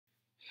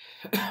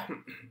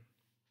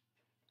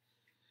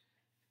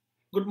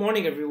Good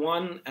morning,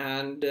 everyone,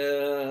 and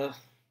this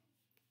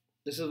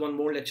is one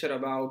more lecture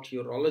about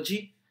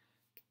urology.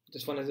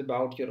 This one is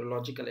about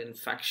urological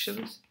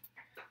infections.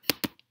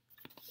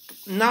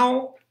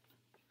 Now,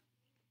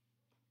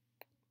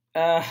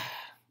 uh,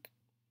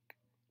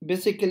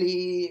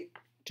 basically,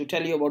 to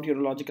tell you about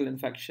urological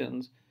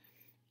infections,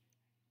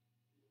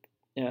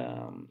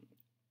 um,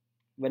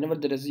 whenever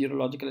there is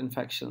urological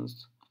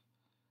infections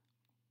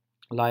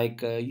like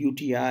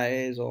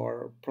UTIs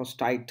or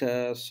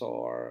prostatitis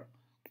or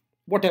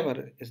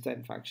whatever is the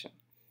infection,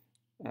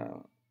 uh,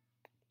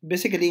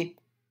 basically,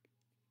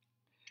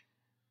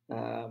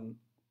 um,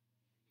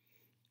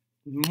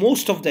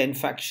 most of the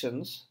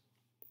infections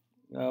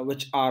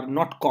which are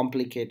not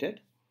complicated,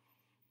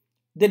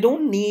 they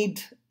don't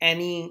need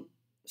any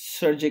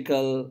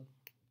surgical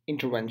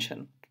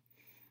intervention.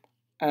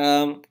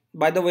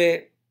 By the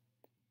way,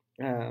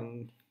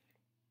 um,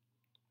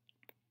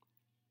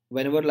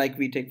 whenever like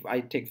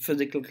I take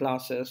physical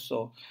classes,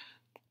 so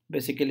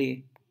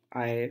basically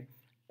I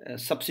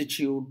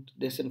substitute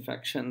this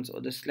infections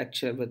or this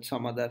lecture with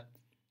some other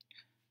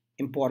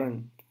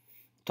important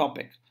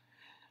topic.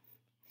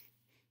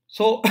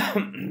 So,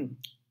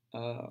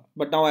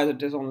 but now as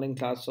it is online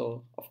class,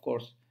 so of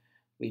course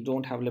we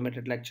don't have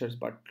limited lectures,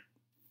 but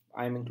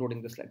I'm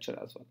including this lecture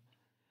as well.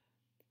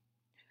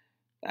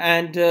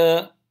 And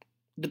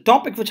the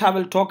topic which I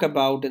will talk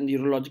about in the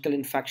urological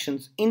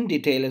infections in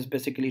detail is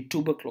basically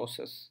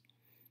tuberculosis,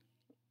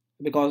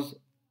 because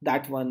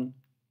that one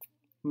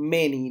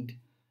may need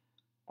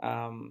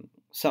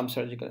some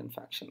surgical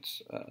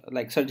infections,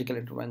 like surgical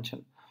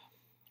intervention.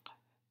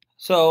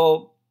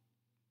 So,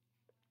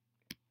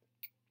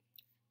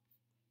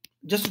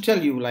 just to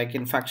tell you, like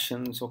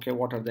infections, okay,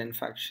 what are the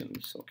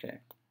infections? Okay,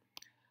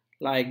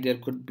 like there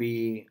could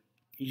be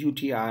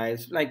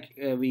UTIs, like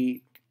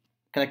we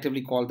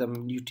collectively call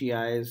them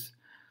UTIs.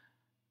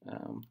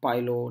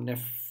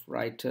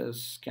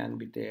 Pyelonephritis can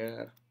be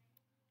there.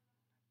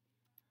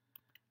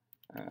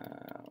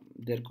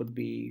 There could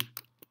be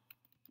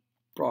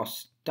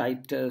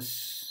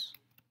prostatitis,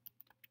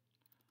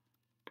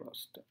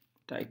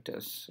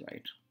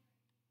 right?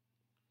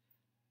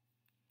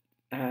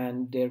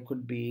 And there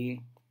could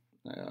be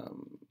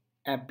um,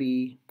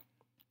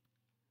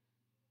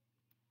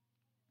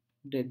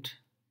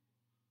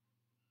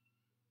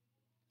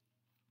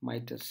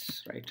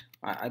 right?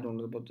 I don't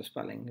know about the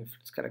spelling if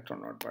it's correct or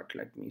not, but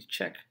let me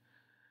check.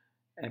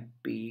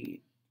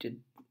 Epi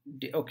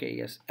okay,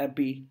 yes,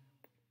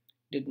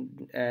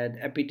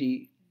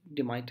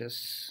 epididymitis.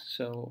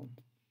 So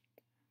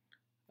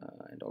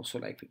and also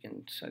like we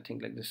can, I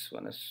think like this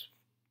one is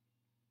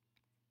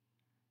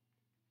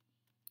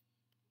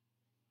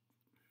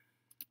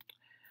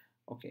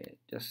okay.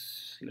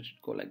 Just let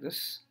it go like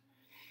this.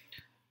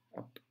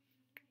 Up.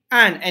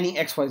 And any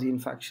XYZ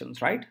infections,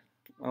 right?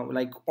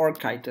 Like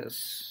orchitis.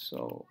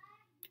 So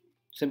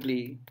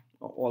simply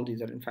all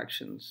these are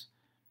infections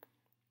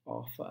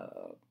of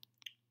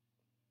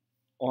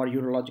or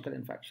urological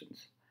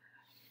infections.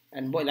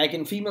 And boy, like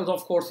in females,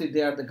 of course,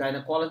 they are the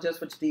gynecologists,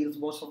 which deals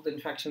most of the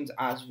infections,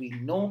 as we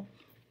know,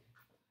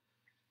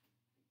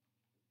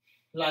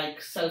 like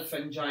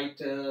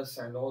selphangitis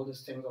and all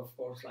these things. Of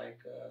course, like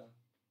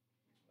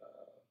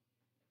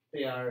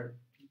they are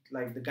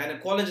like the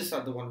gynecologists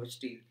are the one which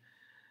deal.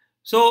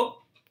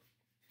 So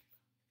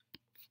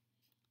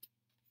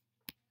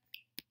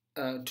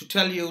to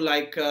tell you,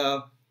 like,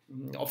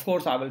 of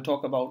course, I will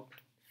talk about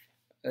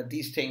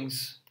these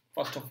things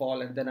first of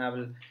all, and then I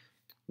will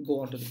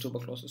go on to the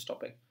tuberculosis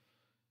topic.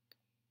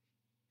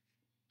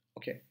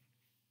 Okay.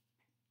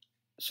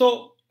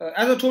 So,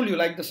 as I told you,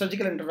 like the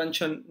surgical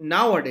intervention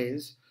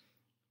nowadays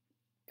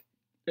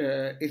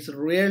is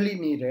rarely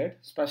needed,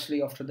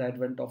 especially after the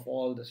advent of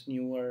all this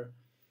newer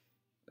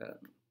uh,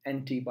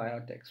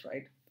 antibiotics,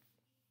 right?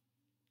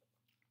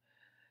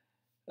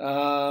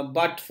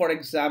 But for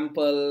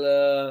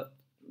example,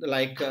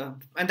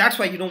 and that's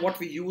why what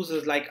we use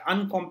is like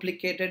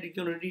uncomplicated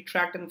urinary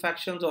tract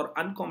infections or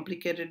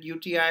uncomplicated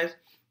UTIs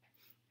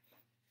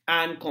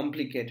and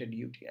complicated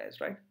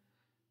UTIs, right?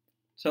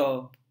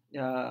 So,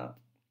 uh,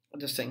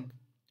 this thing.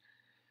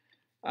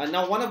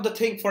 Now, one of the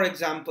thing, for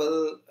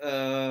example,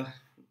 uh,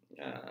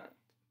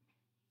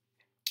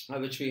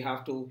 which we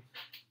have to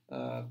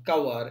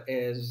cover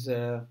is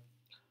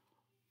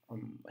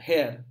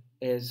here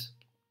is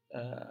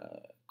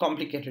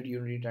complicated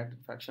urinary tract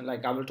infection.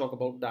 Like I will talk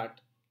about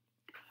that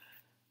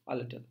a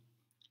little.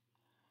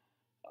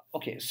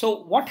 Okay,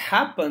 so what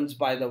happens,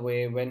 by the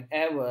way,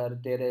 whenever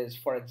there is,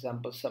 for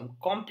example, some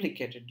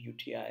complicated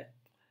UTI,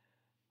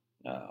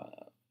 uh,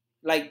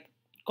 like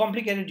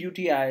complicated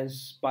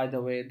UTIs, by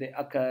the way, they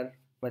occur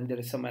when there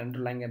is some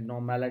underlying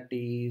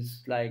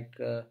abnormalities, like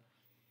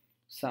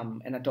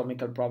some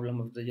anatomical problem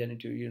of the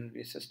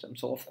genitourinary system.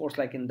 So, of course,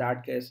 like in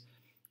that case,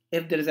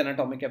 if there is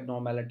anatomic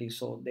abnormality,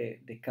 so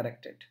they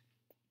correct it.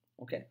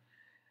 Okay.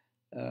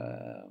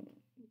 Uh,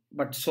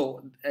 but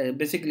so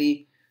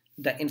basically,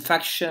 the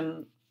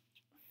infection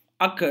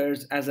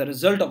occurs as a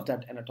result of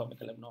that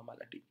anatomical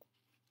abnormality.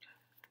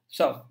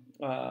 So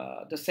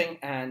this thing.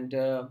 And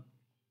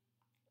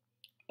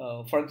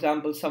for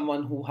example,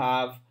 someone who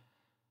have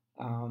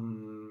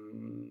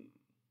um,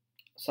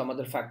 some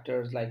other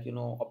factors like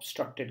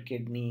obstructed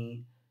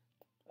kidney,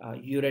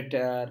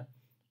 ureter.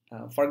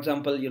 For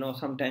example,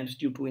 sometimes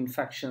due to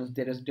infections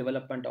there is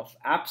development of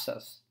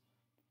abscess,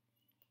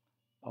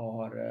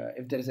 or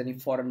if there is any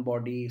foreign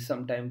body,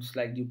 sometimes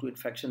like due to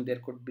infection there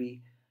could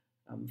be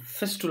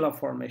fistula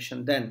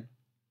formation. Then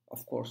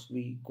of course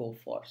we go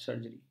for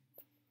surgery.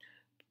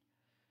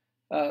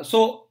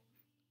 So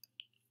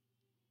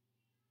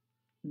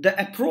the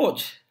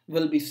approach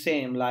will be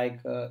same like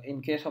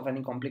in case of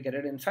any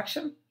complicated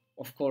infection.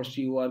 Of course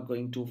you are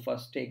going to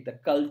first take the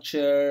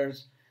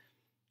cultures,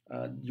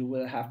 you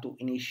will have to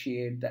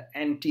initiate the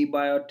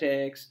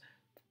antibiotics,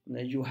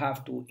 you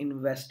have to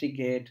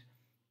investigate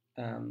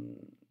um,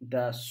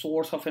 the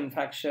source of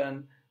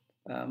infection,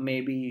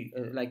 maybe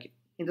like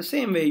in the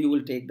same way you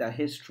will take the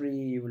history,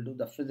 you will do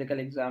the physical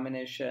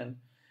examination,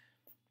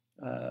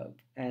 uh,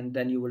 and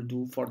then you will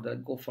go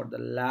for the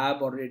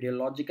lab or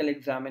radiological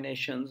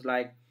examinations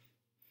like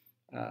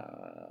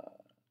uh,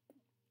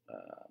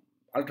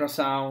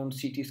 ultrasound,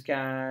 CT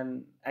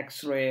scan,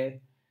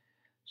 X-ray,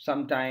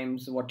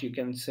 sometimes what you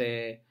can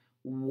say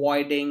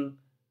voiding,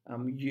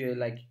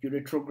 like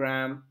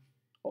ureterogram.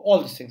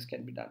 All these things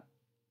can be done.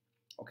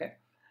 Okay,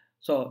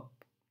 so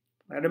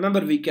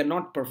remember we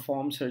cannot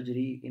perform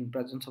surgery in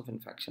presence of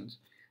infections.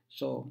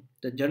 So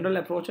the general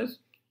approaches,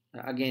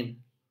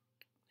 again,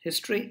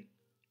 history,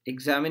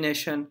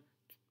 examination,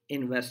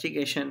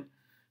 investigation,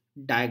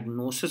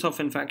 diagnosis of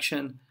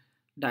infection,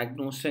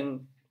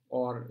 diagnosing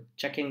or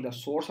checking the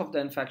source of the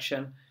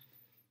infection,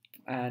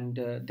 and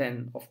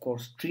then of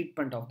course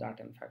treatment of that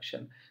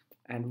infection.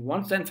 And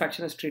once the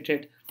infection is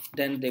treated,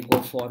 then they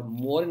go for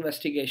more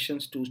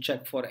investigations to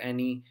check for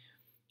any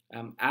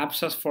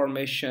abscess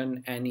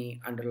formation, any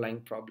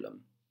underlying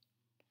problem,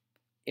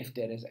 if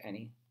there is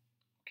any.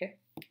 Okay,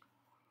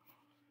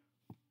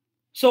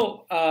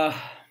 so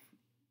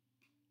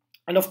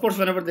and of course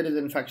whenever there is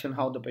infection,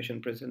 how the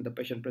patient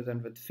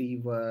present with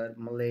fever,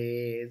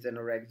 malaise,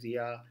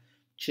 anorexia,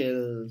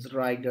 chills,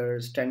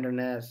 rigors,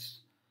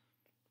 tenderness,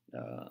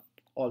 uh,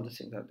 all these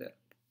things are there.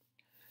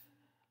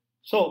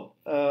 So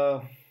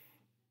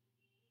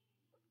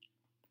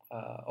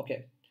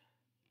okay,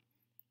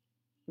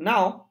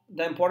 now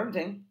the important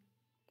thing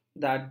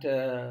that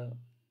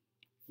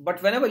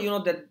but whenever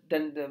that,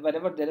 then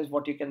whenever there is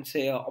what you can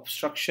say a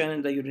obstruction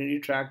in the urinary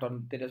tract, or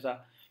there is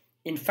a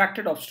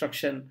infected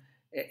obstruction,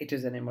 it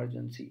is an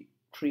emergency.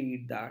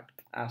 Treat that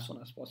as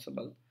soon as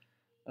possible.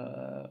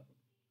 uh,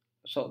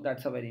 so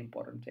that's a very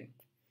important thing.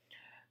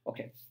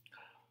 Okay,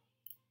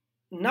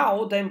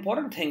 now the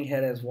important thing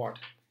here is what,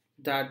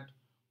 that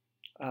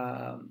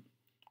um,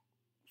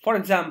 for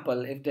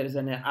example if there is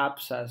an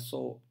abscess,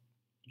 so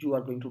you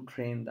are going to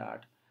drain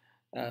that,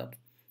 uh,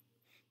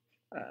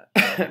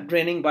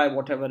 draining by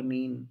whatever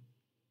mean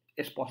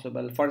is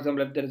possible. For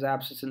example, if there is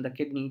abscess in the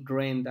kidney,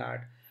 drain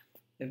that.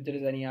 If there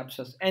is any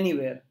abscess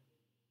anywhere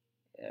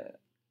uh,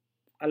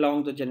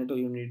 along the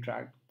genitourinary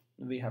tract,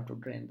 we have to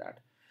drain that.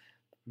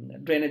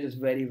 Drainage is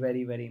very,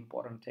 very, very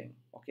important thing.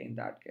 Okay, in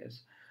that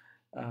case,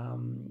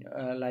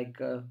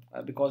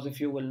 because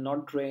if you will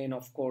not drain,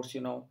 of course,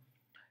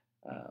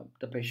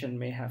 the patient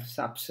may have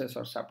sepsis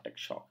or septic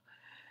shock.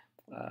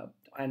 Uh,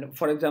 and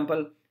for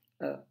example,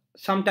 uh,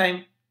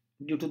 sometime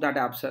due to that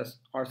abscess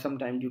or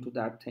sometime due to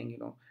that thing,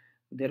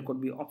 there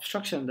could be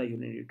obstruction in the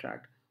urinary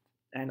tract.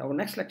 And our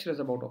next lecture is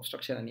about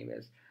obstruction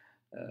anyways.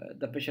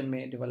 The patient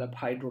may develop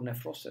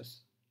hydronephrosis,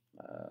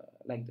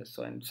 like this.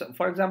 So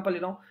for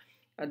example,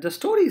 the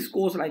stories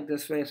goes like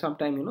this way.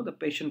 Sometime, the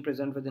patient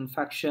present with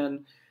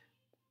infection,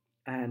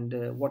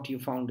 and what you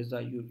found is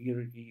a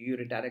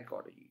ureteric,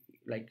 or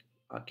like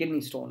a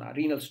kidney stone, a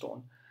renal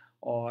stone,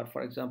 or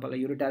for example a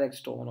ureteric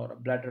stone or a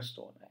bladder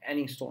stone.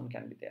 Any stone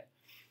can be there.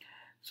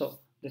 So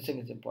this thing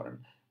is important.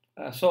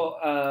 So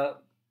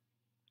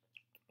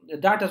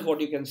that is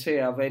what you can say,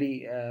 a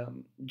very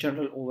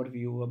general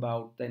overview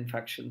about the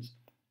infections.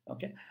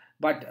 Okay,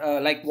 but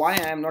like why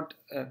I am not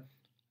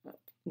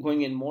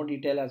going in more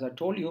detail, as I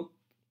told you,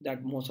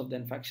 that most of the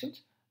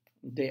infections,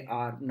 they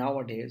are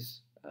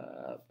nowadays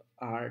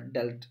are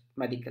dealt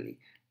medically,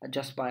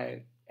 just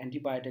by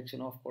antibiotics.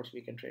 Of course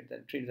we can treat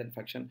the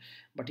infection,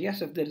 but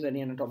yes, if there is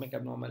any anatomic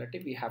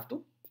abnormality, we have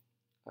to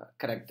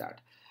correct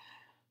that.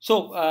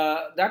 So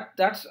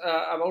that's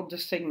about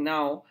this thing.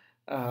 Now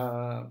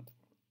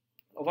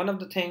one of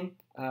the thing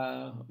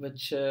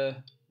which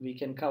we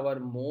can cover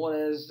more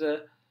is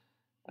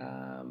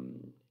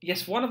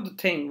yes, one of the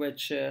thing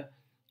which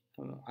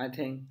I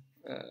think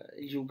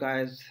you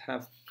guys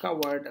have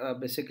covered,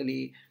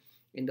 basically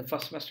in the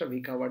first semester we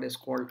covered, is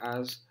called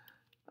as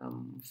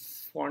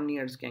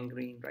Fournier's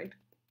gangrene, right?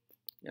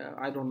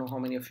 I don't know how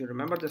many of you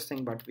remember this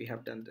thing, but we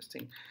have done this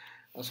thing.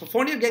 So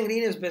Fournier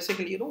gangrene is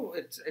basically,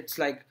 it's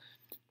like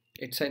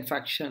it's an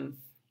infection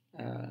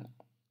uh,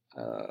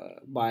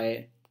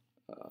 by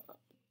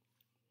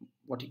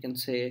what you can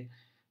say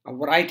a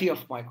variety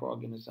of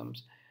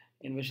microorganisms,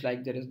 in which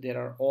like there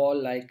are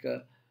all like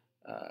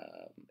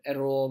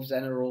aerobes,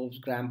 anaerobes,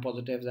 gram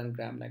positives and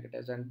gram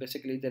negatives, and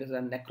basically there is a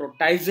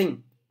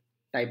necrotizing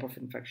type of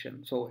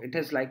infection. So it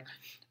is like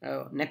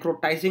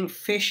necrotizing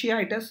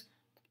fasciitis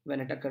when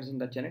it occurs in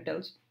the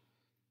genitals.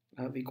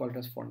 We call it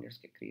as Fournier's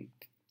cream.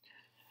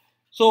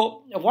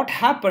 So what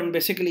happened,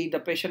 basically the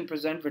patient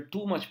present with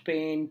too much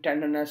pain,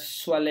 tenderness,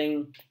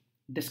 swelling,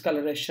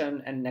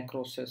 discoloration and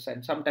necrosis,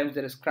 and sometimes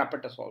there is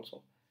crepitus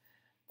also,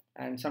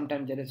 and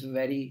sometimes there is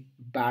very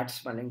bad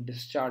smelling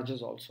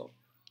discharges also.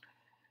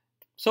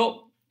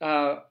 So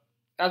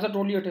as I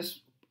told you, it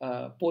is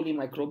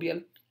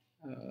polymicrobial.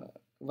 uh,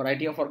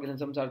 Variety of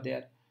organisms are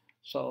there.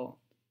 So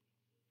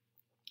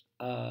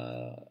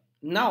uh,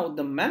 now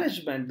the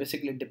management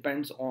basically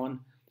depends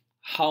on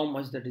how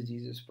much the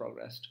disease is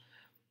progressed.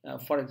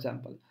 For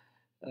example,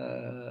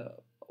 uh,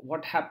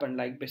 what happened,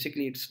 like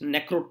basically it's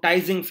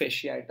necrotizing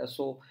fasciitis,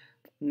 so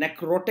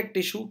necrotic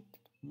tissue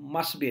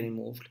must be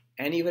removed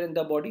anywhere in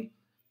the body.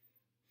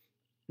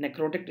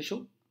 Necrotic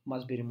tissue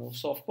must be removed.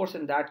 So of course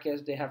in that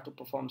case they have to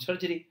perform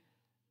surgery,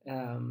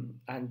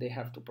 and they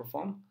have to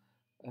perform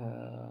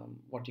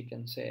what you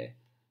can say,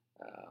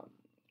 um,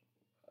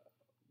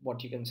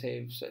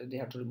 so they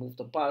have to remove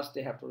the pus,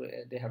 they have to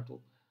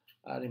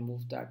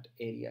remove that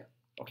area.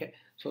 Okay,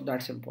 so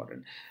that's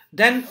important.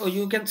 Then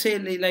you can say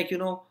like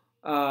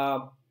uh,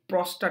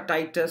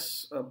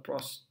 prostatitis,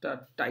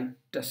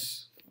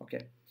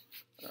 okay,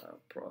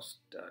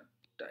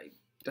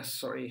 prostatitis,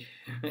 sorry.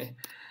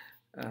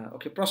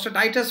 Okay,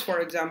 prostatitis, for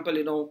example,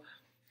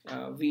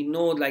 we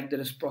know like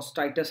there is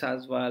prostatitis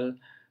as well.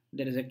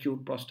 There is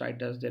acute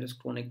prostatitis, there is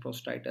chronic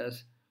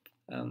prostatitis.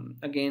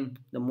 Again,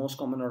 the most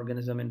common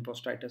organism in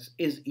prostatitis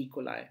is E.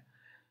 coli.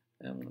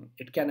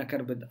 It can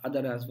occur with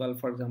other as well,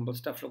 for example,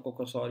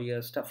 Staphylococcus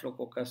aureus,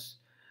 Streptococcus,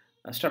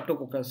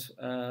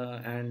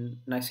 and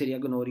Neisseria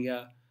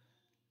gonorrhea,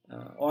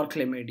 or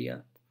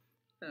chlamydia,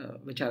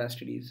 which are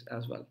STDs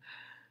as well.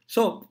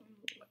 So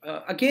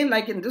again,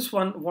 like in this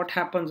one, what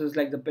happens is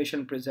like the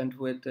patient present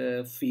with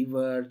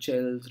fever,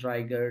 chills,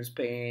 rigors,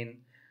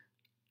 pain,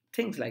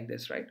 things like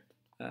this, right?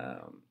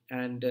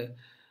 And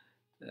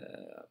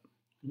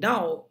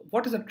Now,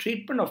 what is the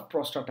treatment of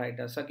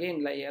prostatitis?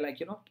 Again,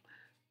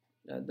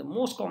 the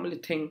most commonly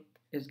thing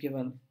is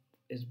given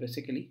is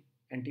basically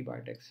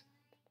antibiotics.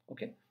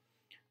 Okay,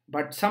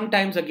 but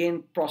sometimes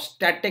again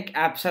prostatic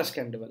abscess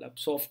can develop.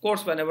 So of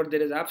course, whenever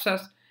there is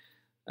abscess,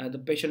 the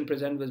patient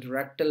present with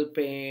rectal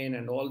pain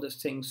and all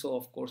these things. So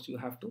of course you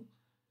have to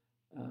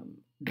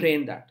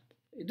drain that.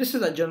 This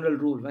is a general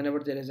rule. Whenever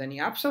there is any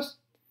abscess,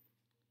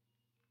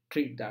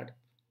 treat that.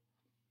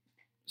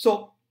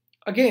 So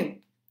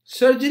again,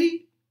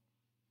 surgery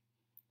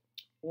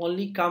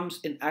only comes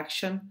in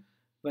action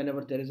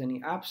whenever there is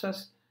any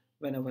abscess,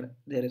 whenever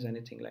there is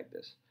anything like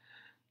this.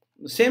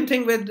 The same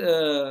thing with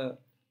uh,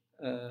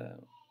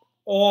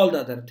 all the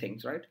other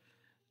things, right?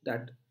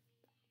 That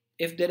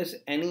if there is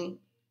any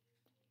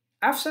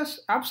abscess,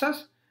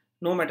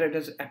 no matter it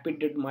is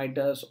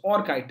epididymitis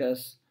or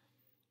chitis,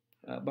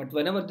 but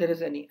whenever there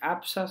is any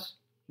abscess,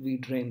 we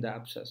drain the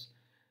abscess.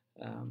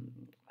 Um,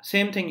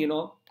 Same thing,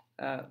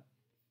 uh,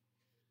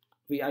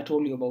 I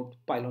told you about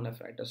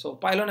pyelonephritis. So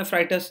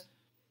pyelonephritis,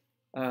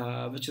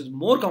 which is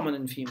more common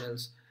in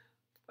females,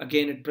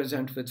 again it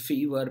presents with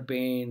fever,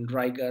 pain,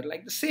 rigor,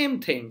 like the same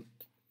thing.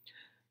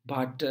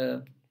 But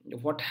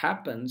what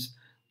happens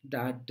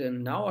that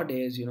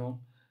nowadays,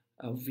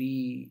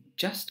 we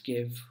just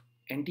give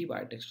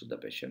antibiotics to the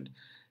patient,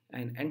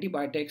 and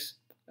antibiotics,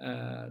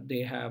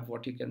 they have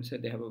what you can say,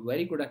 they have a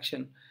very good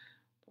action.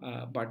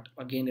 But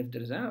again, if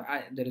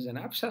there is an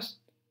abscess,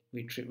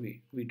 we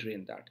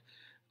drain that.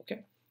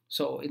 Okay,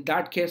 so in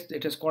that case,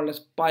 it is called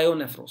as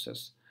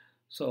pyonephrosis.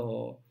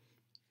 So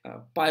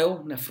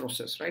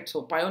pyonephrosis, right?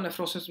 So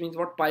pyonephrosis means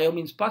what? Pyo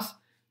means pus,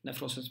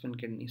 nephrosis means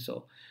kidney.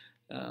 So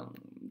um,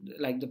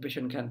 like the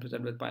patient can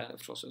present with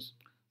pyonephrosis.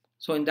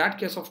 So in that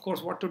case, of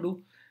course, what to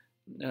do?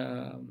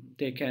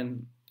 They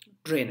can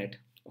drain it.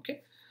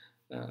 Okay.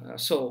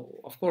 So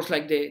of course,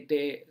 like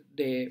they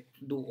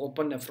do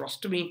open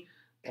nephrostomy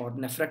or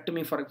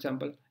nephrectomy, for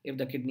example, if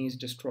the kidney is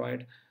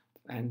destroyed,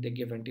 and they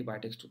give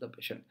antibiotics to the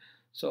patient.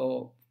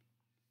 So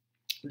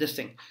this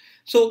thing.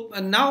 So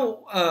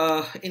now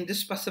in this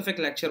specific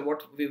lecture,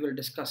 what we will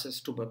discuss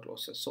is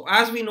tuberculosis. So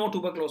as we know,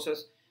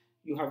 tuberculosis,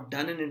 you have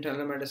done in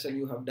internal medicine,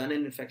 you have done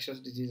in infectious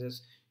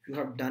diseases, you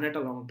have done it a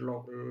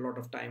lot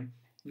of time.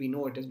 We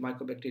know it is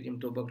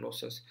Mycobacterium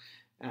tuberculosis,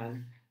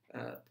 and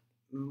uh,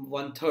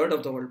 1/3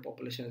 of the world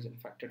population is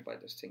infected by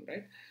this thing,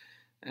 right?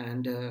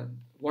 And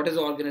what is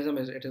the organism?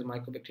 It is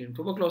Mycobacterium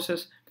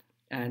tuberculosis,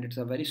 and it's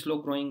a very slow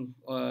growing,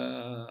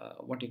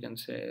 what you can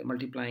say,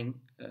 multiplying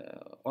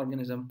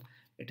organism.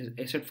 It is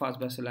acid fast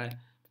bacilli.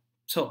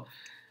 So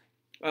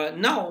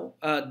now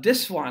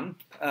this one,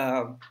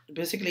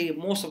 basically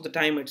most of the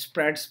time it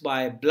spreads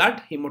by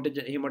blood,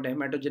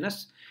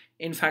 hematogenous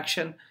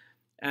infection,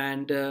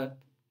 and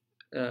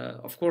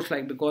of course,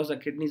 like because the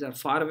kidneys are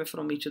far away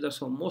from each other,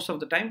 so most of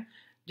the time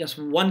just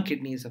one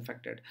kidney is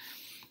affected.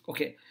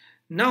 Okay,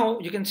 now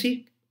you can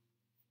see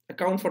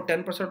account for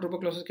 10% of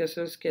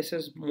tuberculosis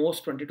cases,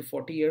 most 20 to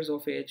 40 years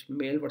of age,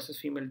 male versus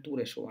female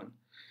 2:1.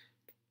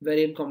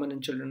 Very uncommon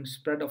in children,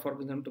 spread of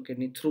organism to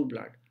kidney through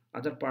blood.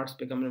 Other parts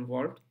become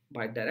involved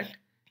by direct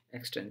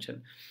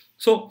extension.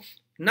 So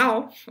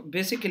now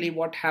basically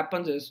what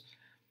happens is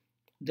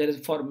there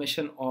is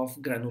formation of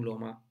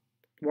granuloma.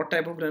 What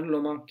type of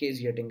granuloma?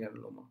 Caseating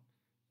granuloma.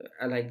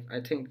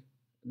 I think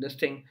this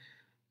thing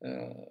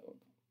uh,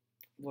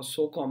 was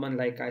so common.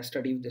 Like I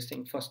studied this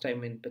thing first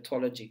time in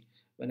pathology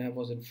when I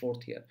was in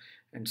fourth year,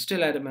 and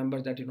still I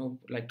remember that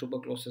like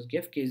tuberculosis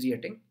gave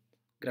caseating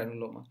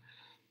granuloma.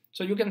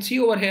 So you can see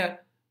over here,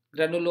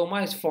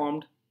 granuloma is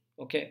formed.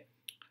 Okay,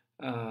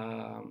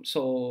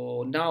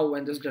 so now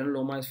when this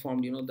granuloma is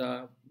formed,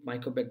 the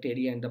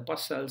mycobacteria and the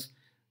pus cells,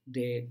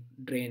 they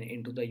drain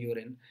into the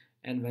urine,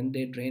 and when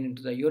they drain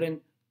into the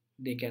urine,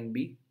 they can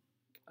be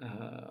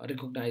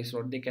recognized,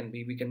 or we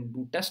can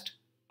do test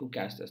to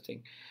catch this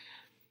thing.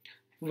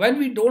 When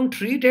we don't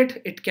treat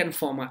it, it can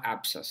form an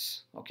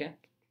abscess. Okay,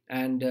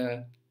 and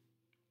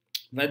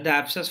when the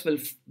abscess will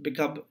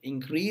become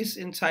increase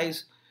in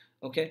size,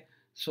 okay,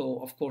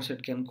 so of course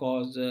it can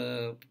cause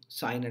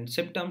sign and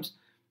symptoms.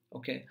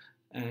 Okay,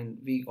 and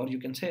or you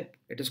can say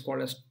it is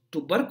called as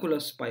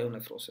tuberculous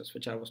pyonephrosis,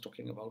 which I was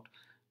talking about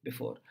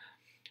before.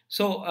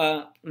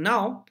 So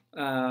now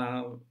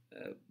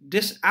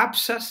this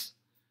abscess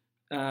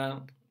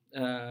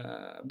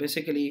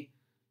basically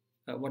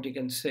what you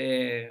can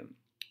say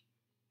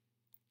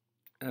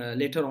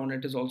later on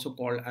it is also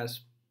called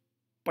as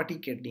putty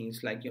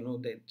kidneys. Like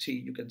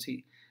you can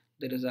see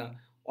there is a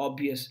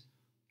obvious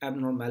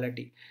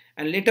abnormality,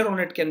 and later on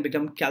it can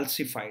become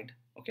calcified.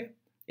 Okay,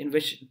 in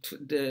which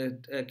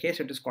the case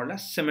it is called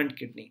as cement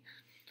kidney.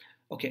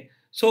 Okay,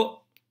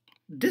 so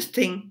this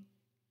thing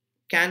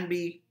can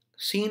be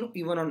seen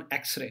even on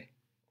x-ray.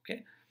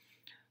 Okay,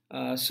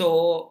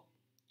 so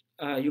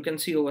you can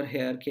see over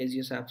here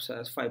caseous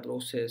abscess,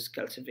 fibrosis,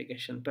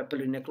 calcification,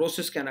 papillary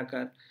necrosis can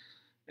occur,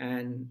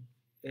 and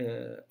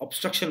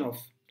obstruction of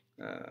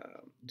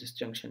this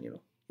junction,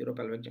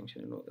 uropelvic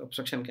junction,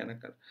 obstruction can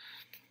occur.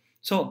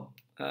 So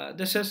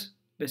this is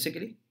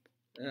basically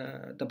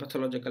the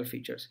pathological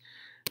features.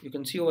 You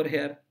can see over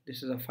here,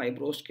 this is a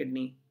fibrosed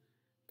kidney.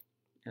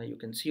 You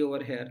can see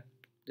over here,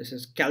 this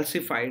is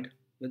calcified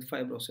with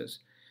fibrosis,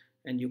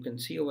 and you can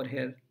see over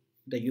here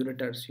the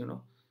ureters.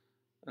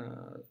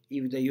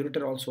 Even the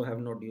ureter also have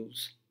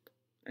nodules,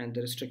 and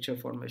there is stricture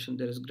formation,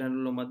 there is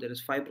granuloma, there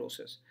is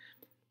fibrosis,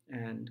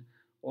 and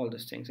all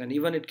these things. And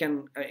even it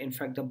can in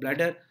fact the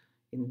bladder,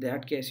 in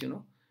that case,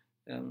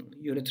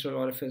 urethral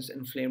orifice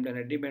inflamed and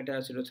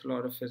edematous, urethral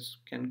orifice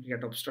can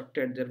get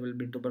obstructed, there will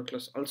be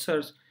tuberculous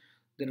ulcers,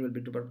 there will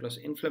be tuberculous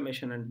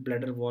inflammation, and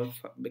bladder wall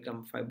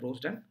become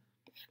fibrosed, and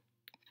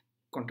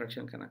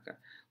contraction can occur.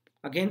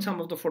 Again, some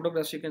of the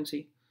photographs you can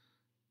see,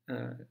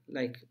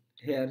 like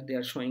here they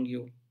are showing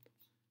you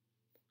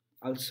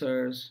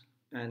ulcers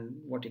and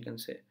what you can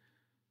say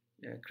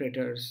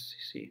craters.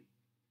 See,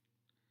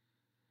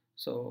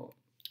 so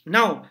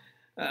now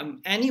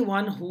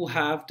anyone who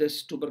have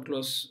this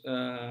tuberculosis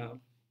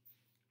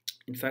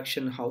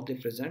infection, how they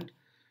present,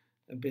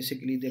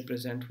 basically they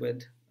present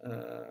with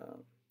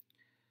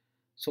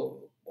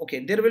so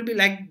okay, there will be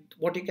like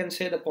what you can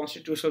say the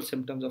constitutional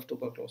symptoms of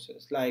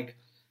tuberculosis, like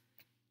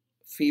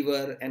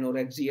fever,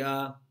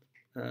 anorexia,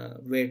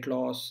 weight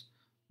loss,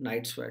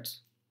 night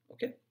sweats.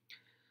 Okay,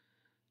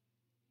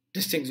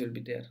 these things will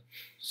be there.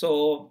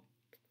 So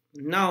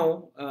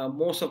now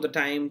most of the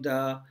time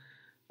the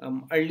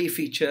early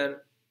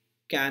feature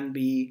can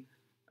be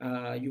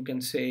you can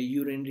say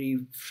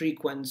urinary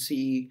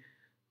frequency,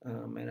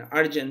 and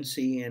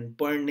urgency, and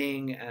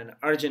burning, and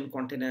urgent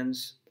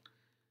continence,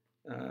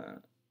 uh,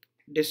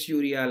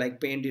 dysuria like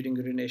pain during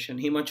urination,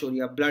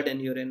 hematuria, blood in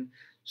urine,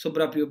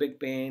 suprapubic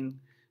pain,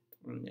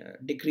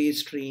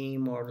 decreased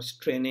stream or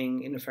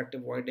straining,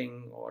 ineffective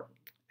voiding, or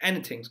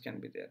anything can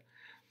be there.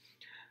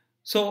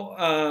 So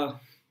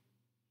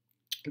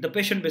the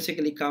patient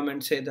basically come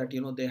and say that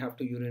they have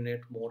to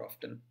urinate more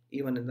often,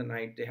 even in the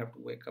night they have to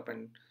wake up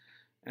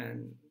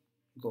and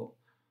go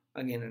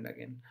again and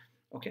again.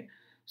 Okay,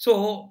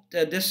 so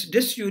this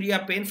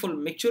dysuria, painful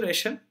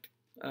micturition,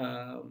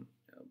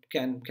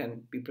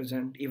 can be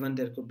present. Even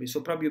there could be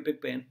suprapubic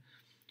pain.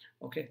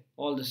 Okay,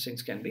 all these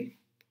things can be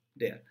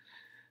there.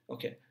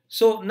 Okay,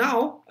 so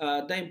now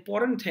the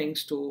important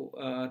things to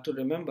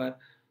remember,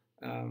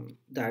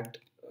 that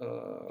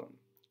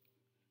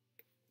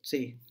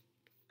see,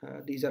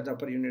 these are the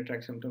upper urinary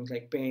tract symptoms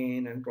like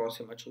pain and gross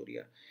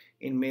hematuria.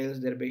 In males,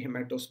 there be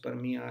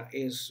hematospermia,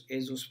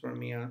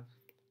 azoospermia,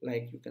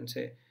 like you can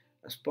say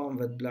a sperm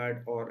with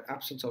blood, or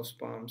absence of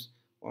sperms,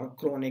 or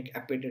chronic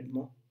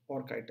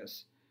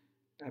epididymoorchitis.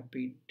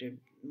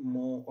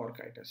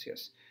 Epididymoorchitis,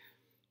 yes.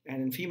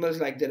 And in females,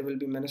 like there will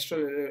be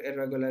menstrual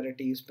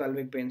irregularities,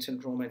 pelvic pain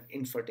syndrome, and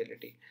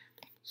infertility.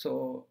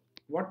 So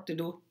what to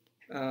do?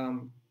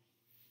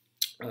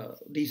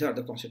 These are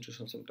the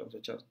constitutional symptoms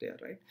which are there,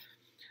 right?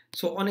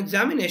 So on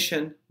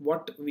examination,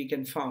 what we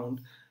can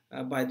found,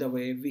 by the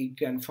way, we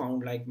can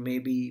found like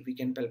maybe we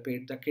can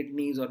palpate the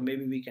kidneys, or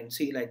maybe we can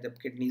see like the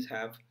kidneys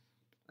have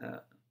uh,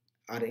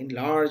 are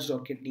enlarged,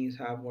 or kidneys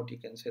have what you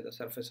can say the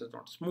surface is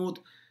not smooth,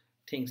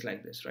 things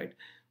like this, right?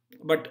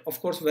 But of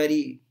course,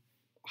 very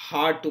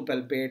hard to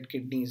palpate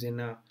kidneys in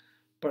a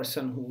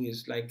person who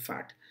is like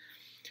fat.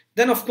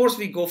 Then of course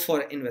we go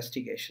for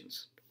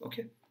investigations.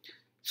 Okay,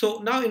 so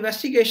now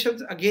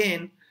investigations,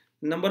 again,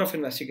 number of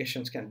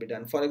investigations can be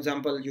done. For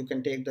example, you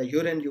can take the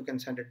urine, you can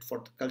send it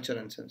for culture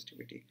and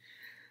sensitivity.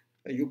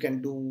 You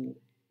can do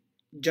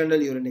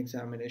general urine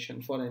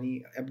examination for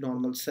any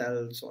abnormal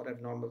cells or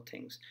abnormal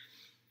things.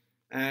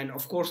 And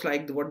of course,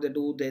 like what they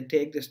do, they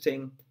take this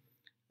thing,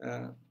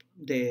 uh,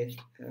 they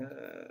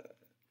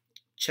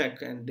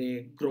check and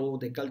they grow,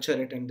 they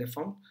culture it, and they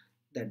found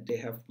that they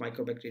have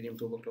Mycobacterium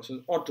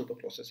tuberculosis or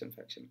tuberculosis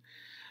infection.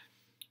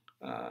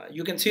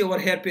 You can see over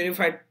here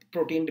purified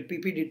protein, the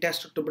PPD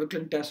test, or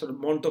tuberculin test, or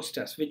Montos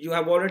test, which you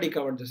have already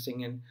covered this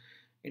thing in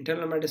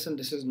internal medicine.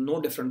 This is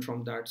no different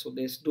from that, so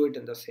they do it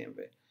in the same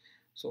way.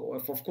 So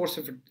if, of course,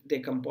 if they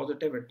come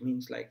positive, it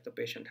means like the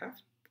patient have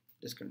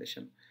this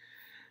condition.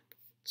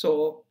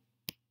 So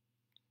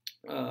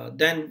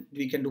then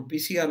we can do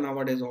PCR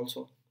nowadays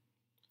also,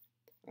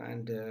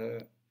 and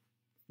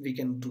we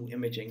can do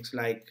imagings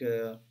like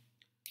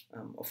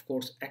of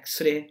course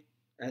X-ray.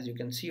 As you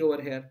can see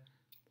over here,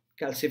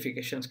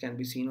 calcifications can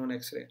be seen on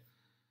X-ray.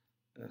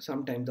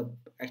 Sometimes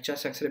the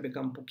chest X-ray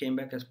came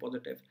back as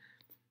positive,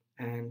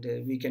 and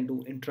we can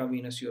do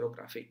intravenous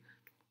urography.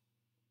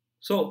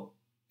 So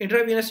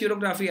intravenous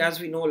urography, as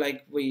we know,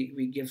 like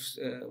we give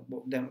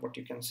them what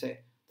you can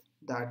say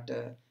that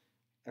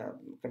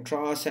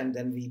contrast, and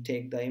then we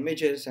take the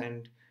images,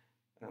 and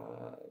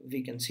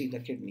we can see the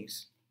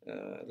kidneys,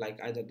 like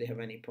either they have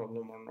any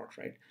problem or not,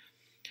 right?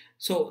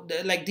 So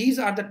like these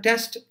are the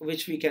tests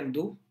which we can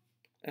do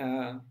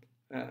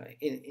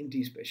in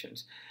these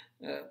patients.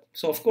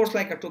 So of course,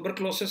 like a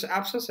tuberculosis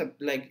abscess,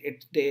 like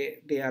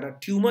they are a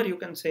tumor, you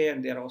can say,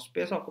 and they are a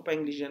space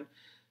occupying lesion.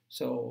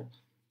 So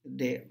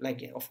they,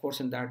 like, of course,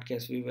 in that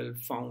case we will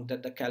found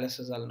that the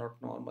calyces are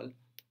not normal.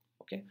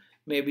 Okay,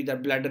 maybe the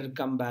bladder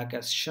come back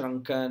as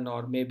shrunken,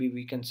 or maybe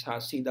we can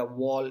see the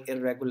wall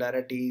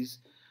irregularities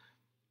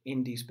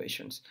in these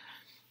patients.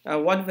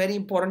 One very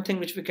important thing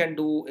which we can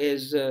do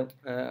is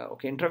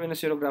okay,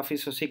 intravenous urography,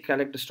 so see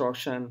calic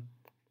distortion,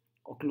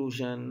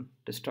 occlusion,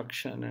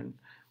 destruction, and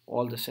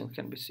all the things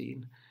can be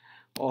seen.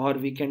 Or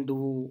we can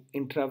do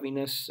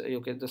intravenous,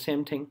 okay, the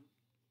same thing.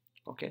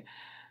 Okay,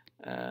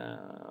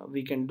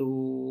 we can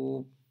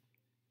do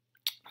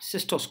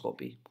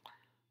cystoscopy.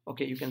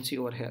 Okay, you can see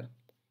over here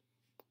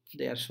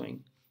they are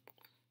showing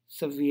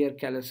severe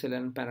calyceal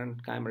and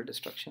parenchymal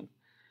destruction.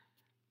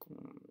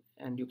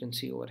 And you can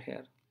see over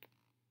here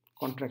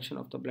contraction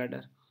of the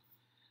bladder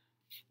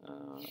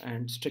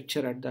and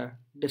stricture at the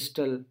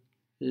distal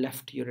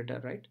left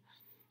ureter, right?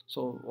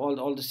 So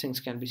all these things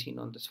can be seen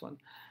on this one.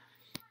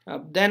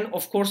 Then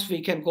of course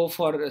we can go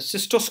for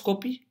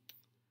cystoscopy.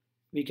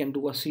 We can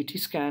do a CT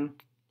scan.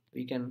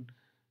 We can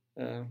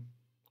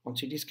on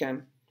CT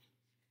scan,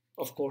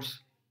 of course,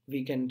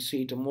 we can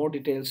see it in more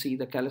detail, see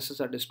the calyces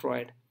are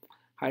destroyed,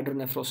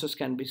 hydronephrosis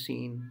can be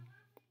seen,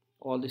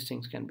 all these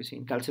things can be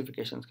seen,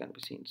 calcifications can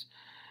be seen.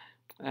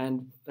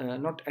 And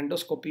not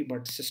endoscopy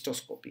but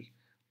cystoscopy,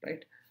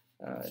 right?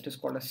 It is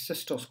called a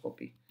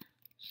cystoscopy.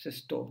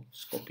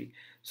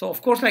 So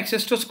of course, like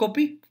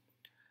cystoscopy,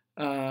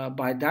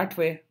 by that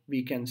way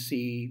we can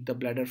see the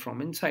bladder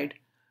from inside,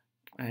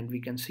 and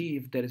we can see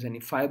if there is any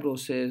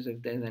fibrosis,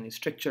 if there is any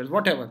strictures,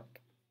 whatever,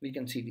 we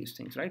can see these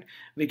things, right?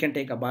 We can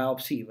take a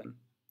biopsy even.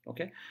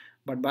 Okay,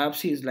 but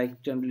biopsy is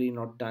like generally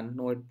not done,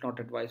 not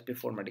advised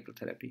before medical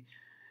therapy.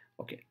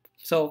 Okay,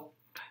 so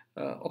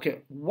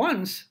okay,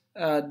 once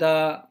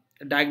the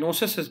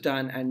diagnosis is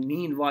done, and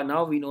meanwhile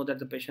now we know that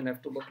the patient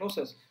have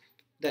tuberculosis,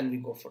 then we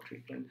go for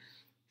treatment.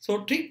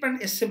 So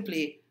treatment is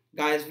simply,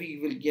 guys, we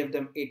will give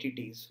them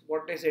ATTs.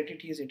 What is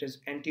ATTs? It is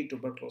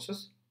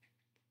anti-tuberculosis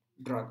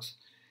drugs.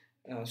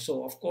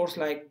 So of course,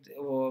 like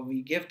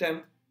we give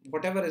them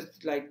whatever is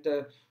like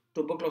the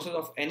tuberculosis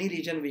of any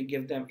region, we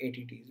give them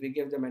ATTs. We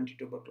give them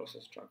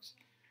anti-tuberculosis drugs.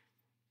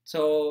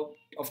 So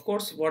of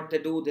course, what they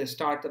do, they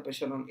start the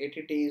patient on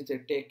ATTs. They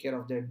take care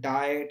of their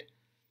diet,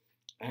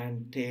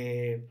 and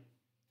they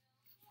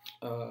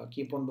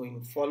keep on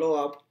doing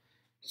follow-up.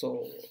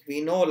 So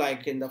we know,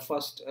 like in the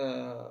first,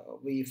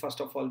 we first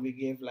of all we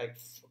give like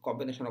a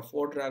combination of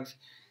 4 drugs.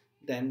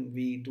 Then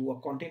we do a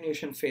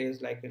continuation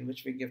phase, like in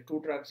which we give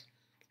 2 drugs,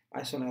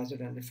 isoniazid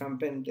and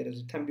rifampin. There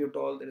is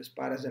ethambutol, there is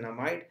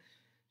pyrazinamide.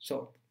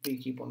 So we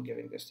keep on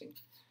giving this thing.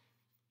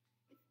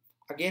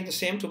 Again, the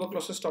same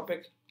tuberculosis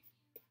topic,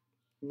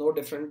 no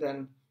different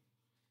than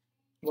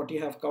what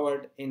you have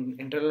covered in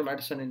internal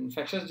medicine and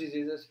infectious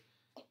diseases.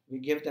 We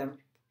give them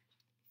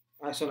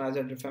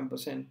isoniazid,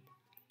 rifampicin,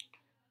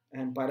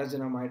 and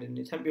pyrazinamide and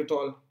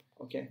ethambutol.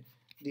 Okay,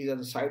 these are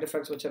the side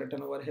effects which are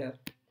written over here.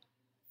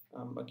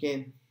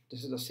 Again,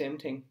 this is the same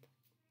thing.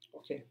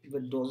 Okay,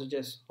 with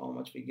dosages, how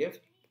much we give,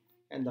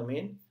 and the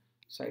main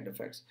side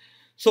effects.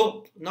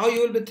 So now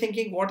you will be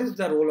thinking, what is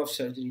the role of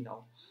surgery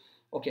now?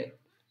 Okay,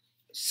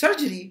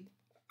 surgery,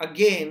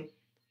 again,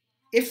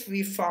 if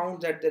we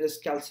found that there is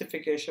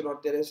calcification or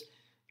there is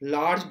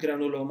large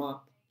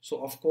granuloma,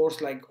 so of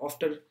course, like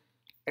after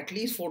at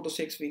least 4 to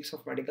 6 weeks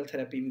of medical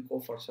therapy, we go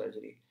for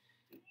surgery.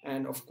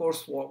 And of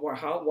course,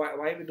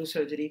 why we do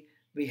surgery?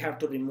 We have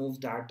to remove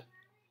that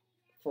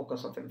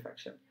focus of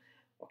infection.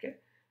 Okay,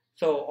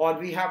 so or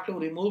we have to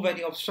remove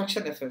any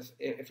obstruction if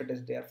it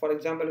is there. For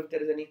example, if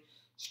there is any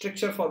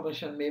stricture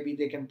formation, maybe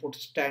they can put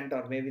stent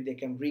or maybe they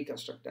can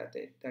reconstruct that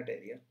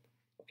area.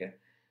 Okay,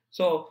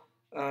 so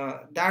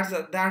that's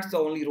the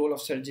only role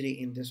of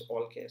surgery in this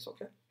all case.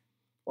 Okay,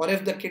 or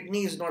if the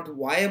kidney is not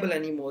viable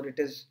anymore, it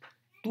is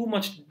too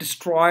much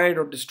destroyed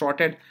or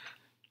distorted,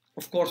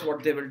 of course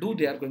what they will do,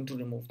 they are going to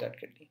remove that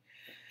kidney.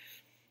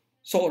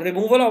 So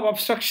removal of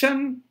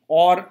obstruction,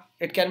 or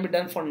it can be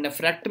done for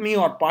nephrectomy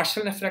or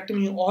partial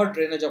nephrectomy or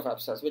drainage of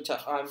abscess, which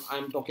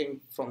I'm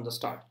talking from the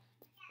start.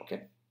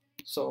 Okay,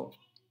 so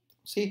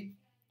see,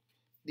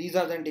 these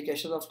are the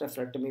indications of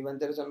nephrectomy when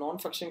there is a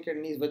non-functioning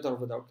kidney with or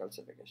without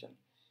calcification,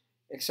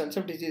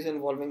 extensive disease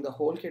involving the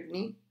whole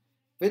kidney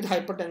with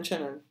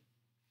hypertension and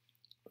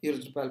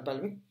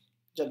uretropelvic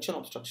junction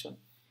obstruction,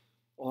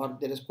 or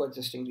there is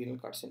coexisting renal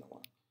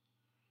carcinoma,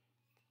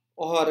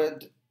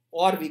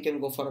 or we can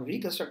go for a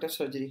reconstructive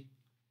surgery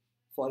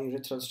for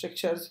urethral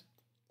strictures,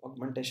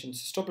 augmentation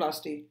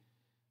cystoplasty,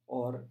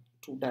 or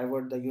to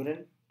divert the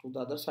urine to the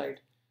other side,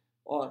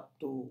 or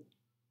to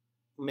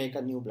make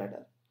a new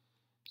bladder.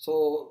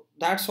 So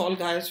that's all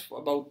guys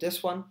about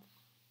this one.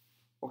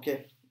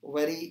 Okay,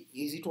 very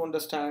easy to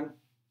understand,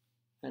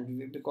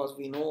 and because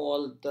we know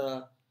all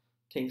the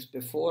things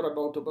before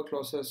about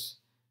tuberculosis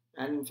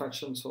and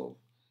infection. So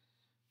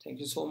thank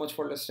you so much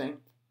for listening.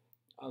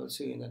 I will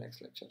see you in the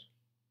next lecture.